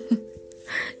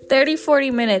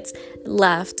 30-40 minutes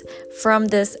left from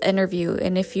this interview.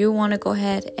 And if you want to go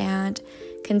ahead and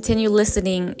continue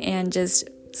listening and just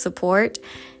support,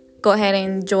 go ahead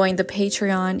and join the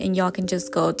Patreon, and y'all can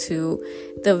just go to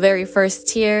the very first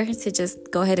tier to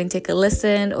just go ahead and take a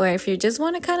listen. Or if you just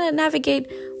want to kind of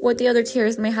navigate what the other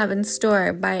tiers may have in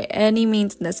store, by any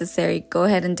means necessary, go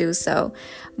ahead and do so.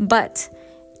 But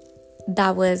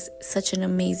that was such an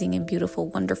amazing and beautiful,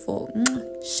 wonderful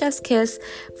chef's kiss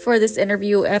for this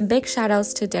interview. And big shout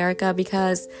outs to Derricka,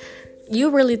 because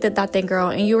you really did that thing, girl.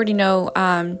 And you already know,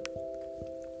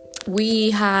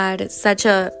 we had such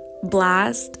a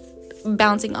blast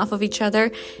bouncing off of each other,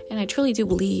 and I truly do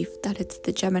believe that it's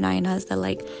the Gemini in us that,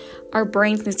 like, our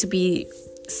brains need to be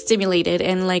stimulated,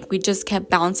 and like we just kept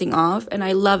bouncing off, and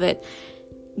I love it.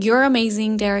 You're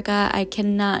amazing, Derricka. I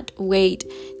cannot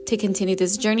wait to continue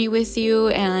this journey with you,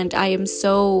 and I am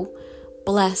so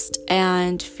blessed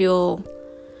and feel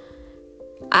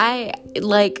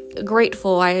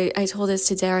grateful. I told this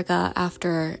to Derricka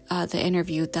after the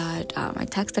interview that I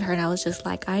texted her, and I was just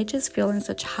like, I just feel in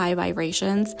such high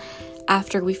vibrations.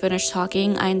 After we finished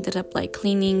talking, I ended up like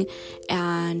cleaning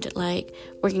and like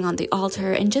working on the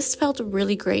altar, and just felt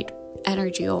really great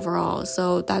energy overall.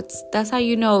 So that's how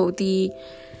you know the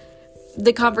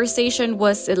conversation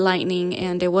was enlightening,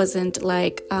 and it wasn't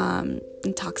like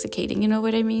intoxicating, you know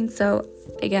what I mean? So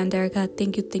again, Derricka,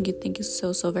 thank you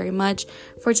so very much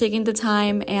for taking the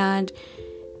time and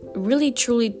really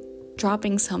truly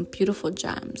dropping some beautiful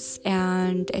gems.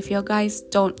 And if you guys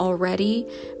don't already,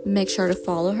 make sure to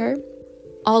follow her.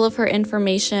 All of her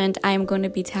information I am going to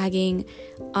be tagging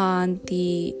on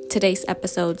today's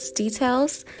episode's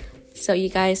details, so you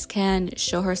guys can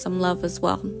show her some love as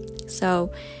well.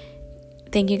 So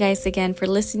thank you guys again for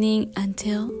listening.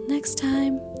 Until next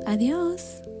time,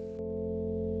 adios.